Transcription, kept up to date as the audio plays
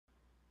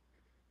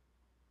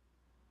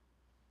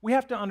We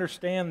have to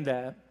understand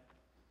that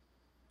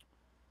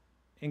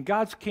in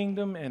God's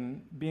kingdom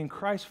and being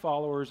Christ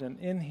followers and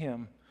in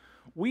Him,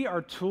 we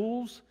are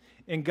tools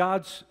in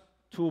God's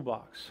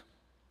toolbox.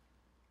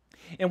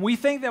 And we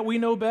think that we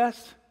know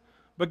best,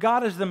 but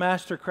God is the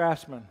master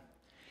craftsman.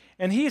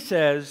 And He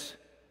says,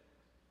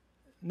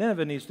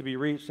 Nineveh needs to be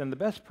reached, and the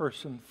best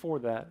person for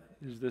that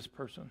is this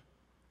person.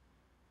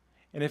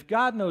 And if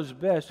God knows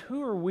best,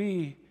 who are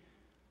we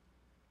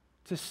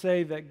to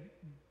say that?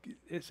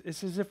 It's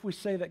as if we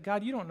say that,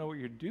 God, you don't know what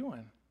you're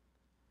doing.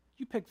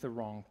 You picked the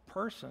wrong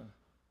person.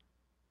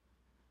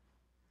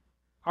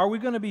 Are we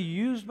going to be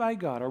used by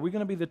God? Are we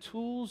going to be the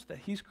tools that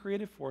He's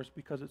created for us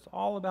because it's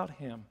all about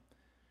Him?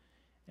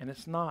 And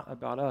it's not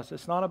about us.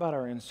 It's not about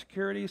our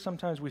insecurity.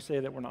 Sometimes we say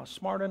that we're not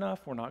smart enough,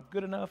 we're not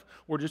good enough,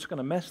 we're just going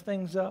to mess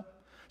things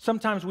up.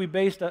 Sometimes we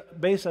base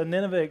a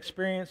Nineveh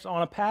experience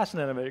on a past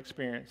Nineveh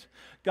experience.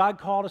 God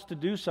called us to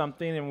do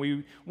something and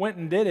we went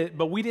and did it,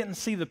 but we didn't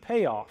see the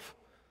payoff.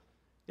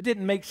 It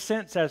didn't make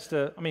sense as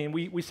to,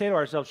 we say to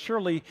ourselves,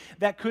 surely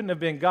that couldn't have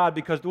been God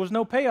because there was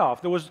no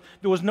payoff. There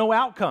was no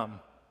outcome.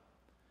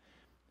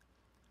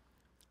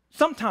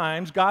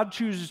 Sometimes God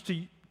chooses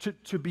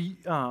to be,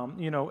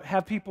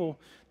 have people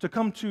to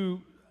come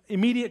to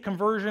immediate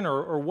conversion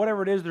or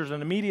whatever it is, there's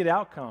an immediate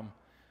outcome.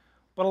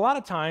 But a lot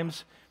of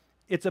times,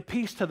 it's a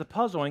piece to the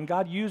puzzle, and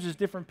God uses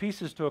different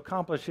pieces to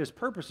accomplish His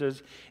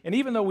purposes. And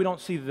even though we don't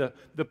see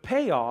the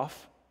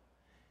payoff,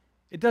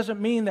 it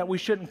doesn't mean that we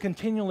shouldn't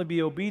continually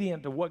be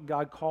obedient to what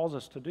God calls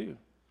us to do.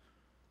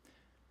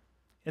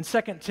 In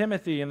 2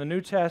 Timothy, in the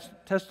New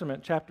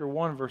Testament, chapter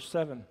 1, verse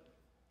 7,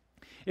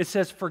 it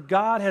says, "For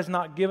God has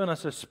not given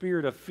us a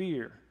spirit of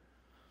fear,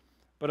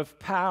 but of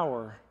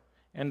power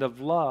and of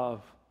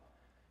love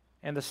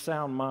and a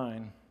sound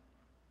mind."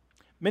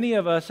 Many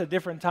of us at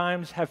different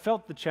times have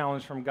felt the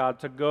challenge from God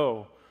to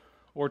go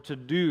or to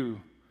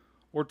do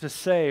or to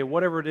say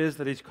whatever it is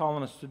that He's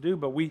calling us to do,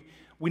 but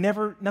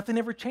nothing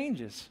ever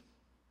changes.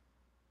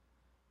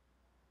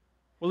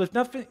 Well, if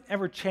nothing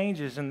ever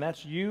changes and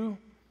that's you're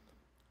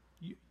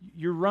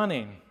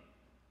running.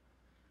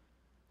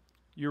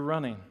 You're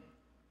running.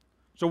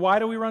 So why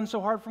do we run so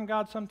hard from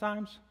God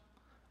sometimes?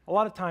 A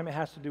lot of time it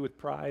has to do with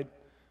pride.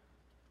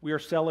 We are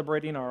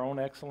celebrating our own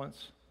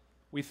excellence.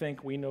 We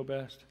think we know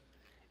best.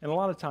 And a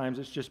lot of times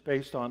it's just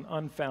based on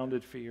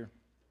unfounded fear.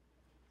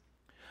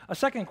 A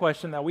second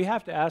question that we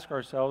have to ask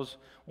ourselves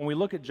when we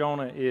look at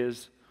Jonah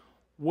is,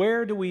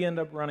 where do we end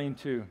up running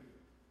to?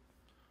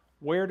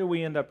 Where do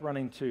we end up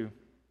running to?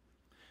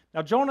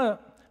 Now, Jonah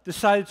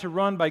decided to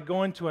run by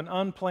going to an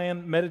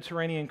unplanned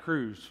Mediterranean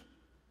cruise.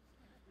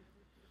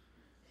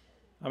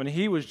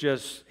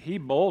 He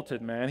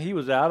bolted, man. He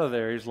was out of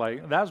there. He's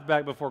like, that was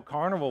back before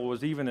Carnival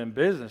was even in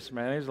business,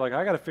 man. He's like,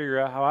 I got to figure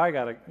out how I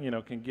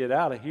can get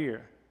out of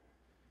here.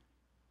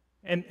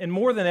 And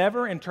more than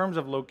ever, in terms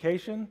of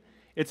location,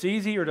 it's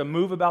easier to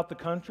move about the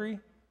country,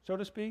 so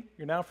to speak.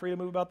 You're now free to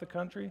move about the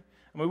country.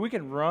 We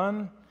can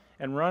run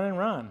and run and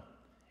run.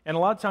 And a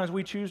lot of times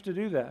we choose to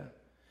do that.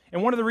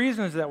 And one of the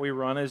reasons that we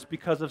run is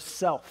because of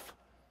self.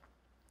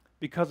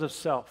 Because of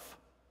self.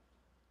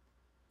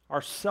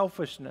 Our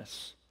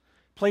selfishness.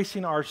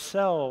 Placing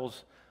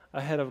ourselves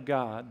ahead of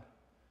God.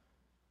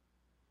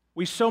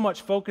 We so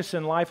much focus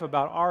in life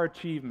about our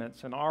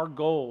achievements and our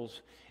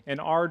goals and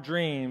our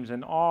dreams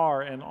and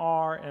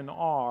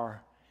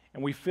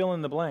and we fill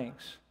in the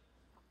blanks.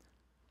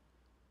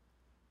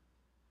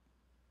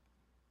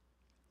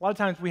 A lot of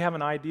times we have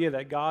an idea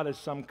that God is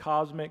some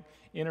cosmic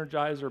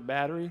energizer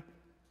battery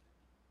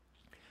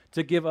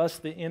to give us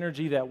the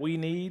energy that we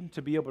need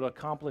to be able to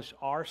accomplish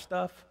our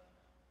stuff.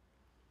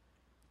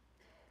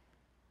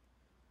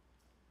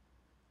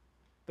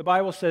 The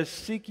Bible says,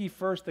 "Seek ye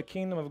first the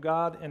kingdom of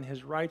God and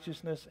His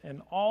righteousness,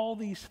 and all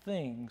these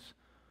things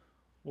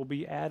will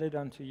be added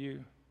unto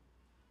you."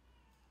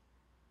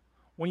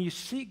 When you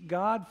seek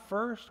God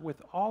first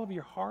with all of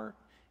your heart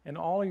and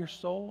all of your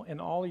soul and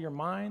all of your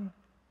mind,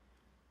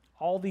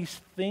 all these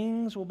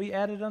things will be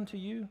added unto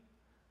you.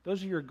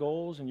 Those are your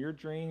goals and your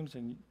dreams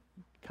and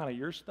kind of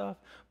your stuff.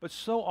 But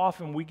so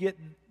often we get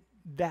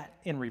that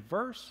in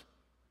reverse.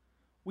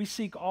 We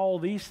seek all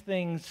these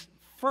things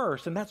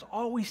first, and that's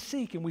all we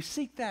seek, and we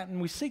seek that,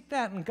 and we seek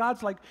that, and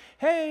God's like,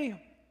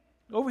 hey,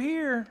 over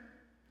here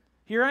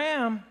I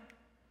am.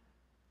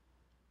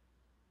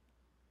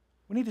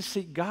 We need to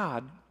seek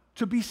God,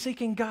 to be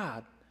seeking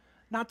God,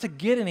 not to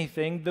get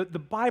anything. The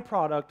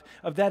byproduct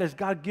of that is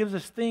God gives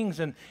us things,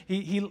 and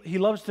He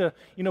loves to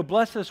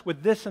bless us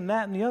with this and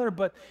that and the other,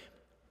 but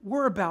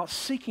we're about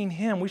seeking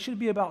Him. We should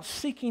be about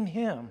seeking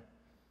Him,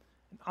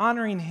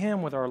 honoring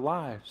Him with our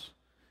lives.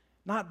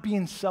 Not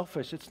being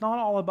selfish. It's not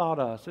all about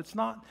us. It's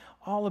not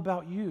all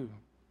about you.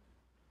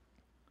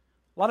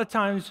 A lot of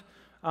times,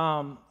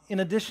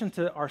 in addition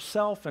to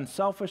ourself and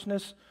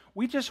selfishness,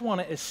 we just want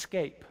to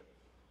escape.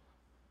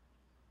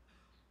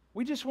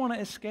 We just want to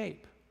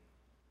escape.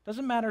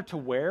 Doesn't matter to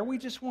where. We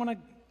just want to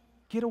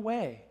get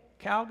away.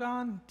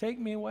 Calgon, take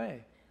me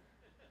away.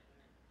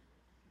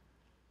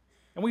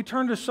 And we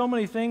turn to so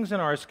many things in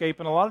our escape,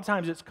 and a lot of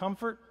times it's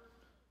comfort.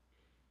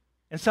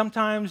 And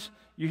sometimes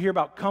you hear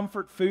about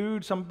comfort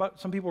food. Some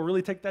people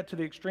really take that to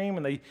the extreme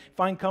and they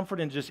find comfort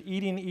in just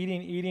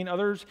eating.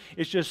 Others,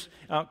 it's just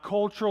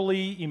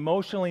culturally,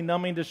 emotionally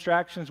numbing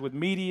distractions with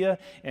media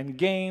and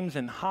games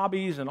and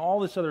hobbies and all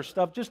this other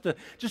stuff just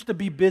to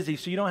be busy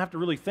so you don't have to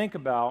really think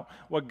about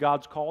what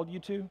God's called you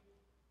to.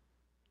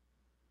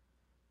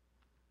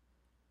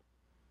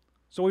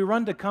 So we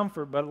run to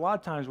comfort, but a lot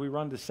of times we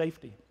run to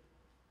safety.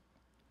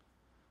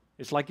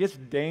 It's like it's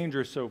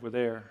dangerous over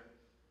there.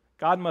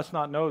 God must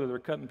not know that they're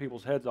cutting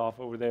people's heads off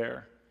over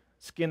there,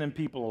 skinning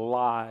people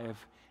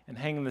alive, and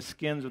hanging the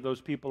skins of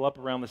those people up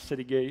around the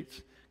city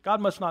gates.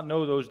 God must not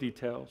know those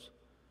details.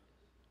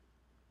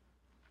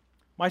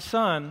 My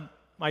son,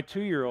 my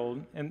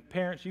 2-year-old, and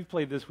parents, you've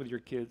played this with your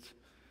kids.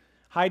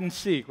 Hide and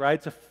seek, right?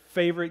 It's a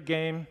favorite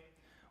game.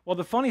 Well,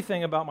 the funny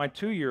thing about my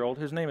 2-year-old,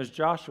 his name is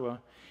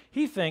Joshua,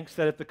 he thinks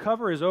that if the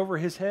cover is over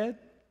his head,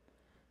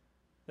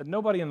 that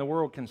nobody in the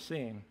world can see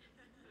him.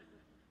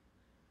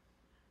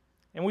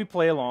 And we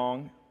play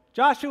along.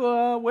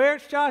 Joshua,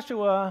 where's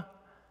Joshua?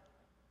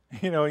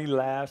 You know, he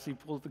laughs. He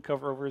pulls the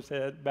cover over his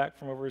head, back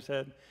from over his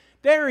head.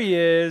 There he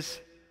is.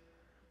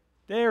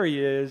 There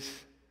he is.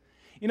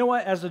 You know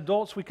what? As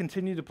adults, we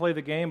continue to play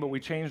the game, but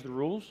we change the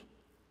rules.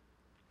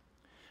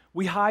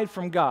 We hide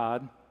from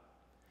God,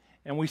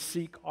 and we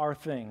seek our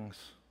things.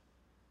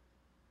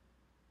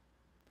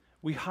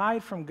 We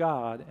hide from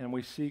God, and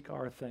we seek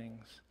our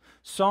things.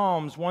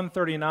 Psalms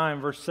 139,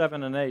 verse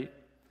 7 and 8.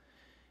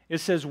 It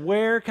says,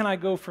 where can I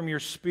go from your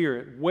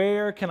spirit?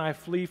 Where can I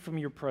flee from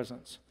your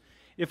presence?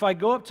 If I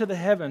go up to the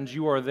heavens,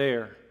 you are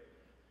there.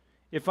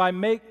 If I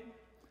make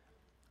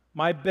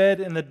my bed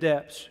in the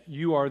depths,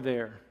 you are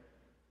there.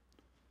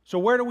 So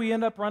where do we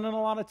end up running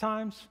a lot of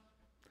times?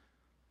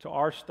 To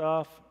our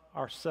stuff,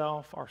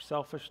 ourself, our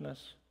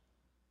selfishness.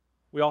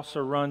 We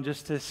also run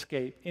just to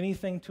escape.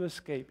 Anything to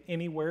escape,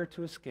 anywhere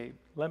to escape.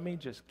 Let me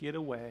just get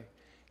away,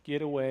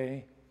 get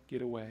away,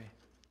 get away.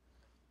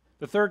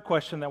 The third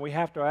question that we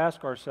have to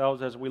ask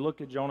ourselves as we look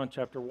at Jonah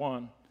chapter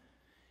 1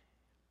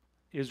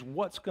 is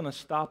what's going to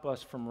stop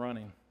us from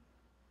running?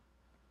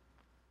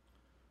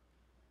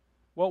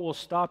 What will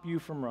stop you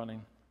from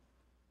running?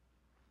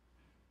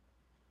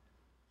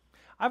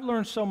 I've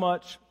learned so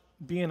much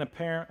being a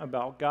parent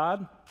about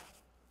God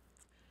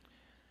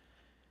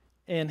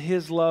and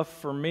His love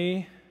for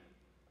me,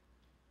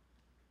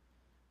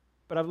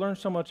 but I've learned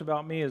so much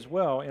about me as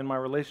well in my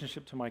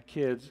relationship to my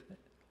kids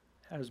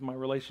as my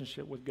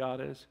relationship with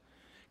God is.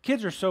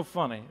 Kids are so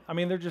funny. I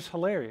mean, they're just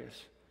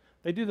hilarious.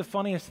 They do the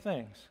funniest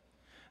things.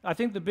 I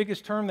think the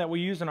biggest term that we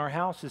use in our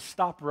house is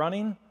stop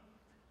running.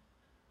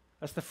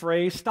 That's the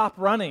phrase, stop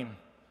running.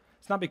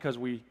 It's not because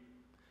we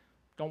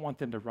don't want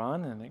them to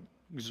run and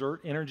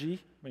exert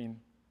energy. I mean,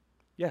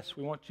 yes,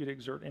 we want you to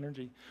exert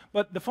energy.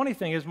 But the funny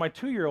thing is my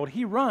 2-year-old,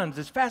 he runs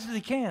as fast as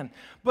he can,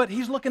 but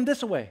he's looking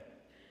this way.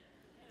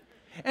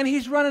 And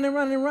he's running and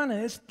running and running.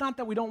 It's not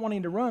that we don't want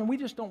him to run. We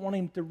just don't want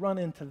him to run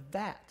into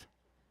that.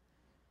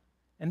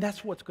 And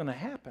that's what's going to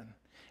happen.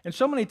 And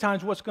so many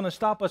times what's going to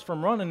stop us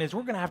from running is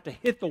we're going to have to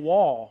hit the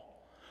wall.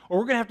 Or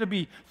we're going to have to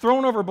be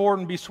thrown overboard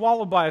and be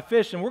swallowed by a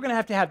fish. And we're going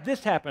to have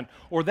this happen.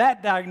 Or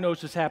that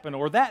diagnosis happen.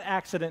 Or that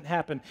accident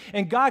happen.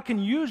 And God can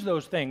use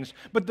those things.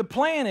 But the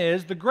plan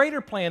is, the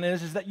greater plan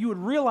is that you would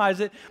realize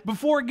it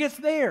before it gets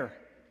there.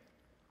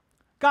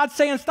 God's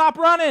saying, stop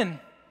running.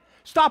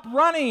 Stop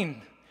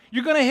running.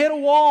 You're going to hit a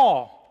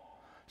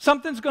wall.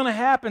 Something's going to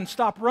happen.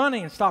 Stop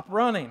running. Stop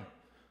running.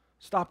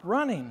 Stop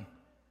running.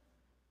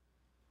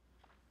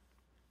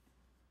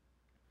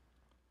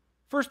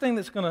 First thing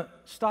that's going to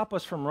stop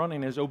us from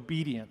running is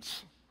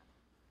obedience.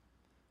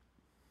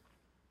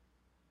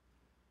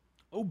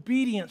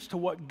 Obedience to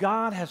what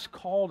God has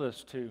called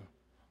us to.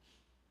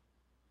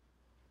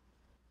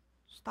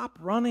 Stop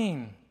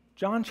running.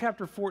 John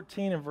chapter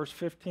 14 and verse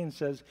 15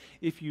 says,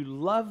 if you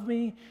love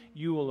me,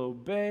 you will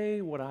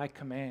obey what I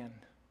command.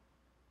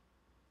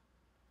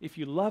 If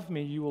you love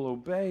me, you will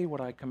obey what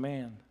I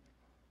command.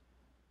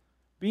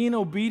 Being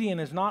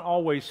obedient is not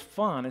always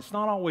fun. It's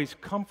not always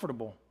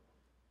comfortable.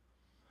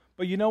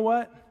 But you know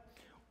what?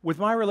 With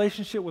my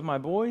relationship with my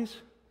boys,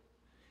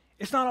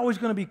 it's not always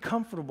going to be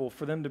comfortable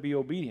for them to be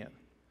obedient.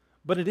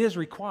 But it is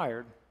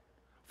required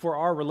for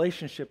our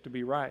relationship to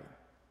be right.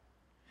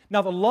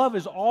 Now, the love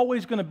is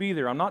always going to be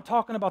there. I'm not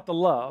talking about the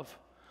love.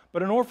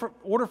 But in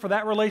order for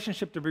that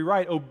relationship to be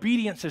right,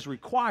 obedience is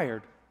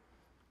required.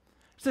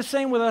 It's the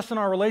same with us in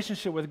our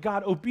relationship with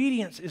God.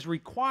 Obedience is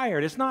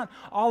required. It's not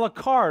a la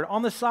carte,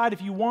 on the side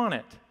if you want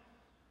it.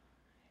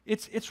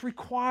 It's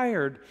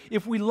required.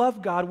 If we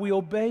love God, we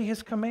obey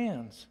His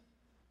commands.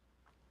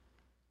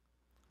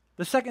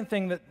 The second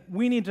thing that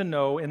we need to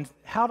know in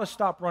how to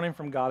stop running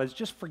from God is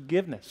just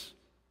forgiveness.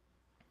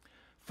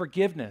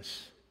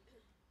 Forgiveness.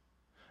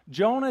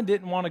 Jonah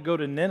didn't want to go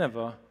to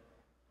Nineveh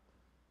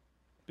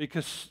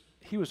because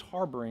he was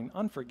harboring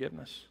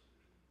unforgiveness.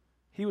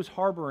 He was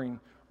harboring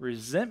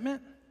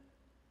resentment.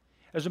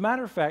 As a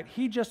matter of fact,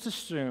 he just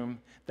assumed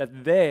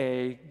that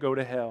they go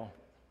to hell.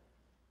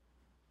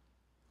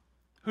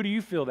 Who do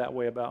you feel that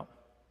way about?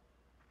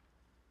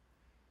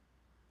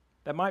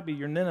 That might be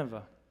your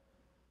Nineveh.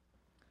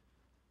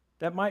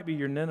 That might be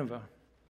your Nineveh.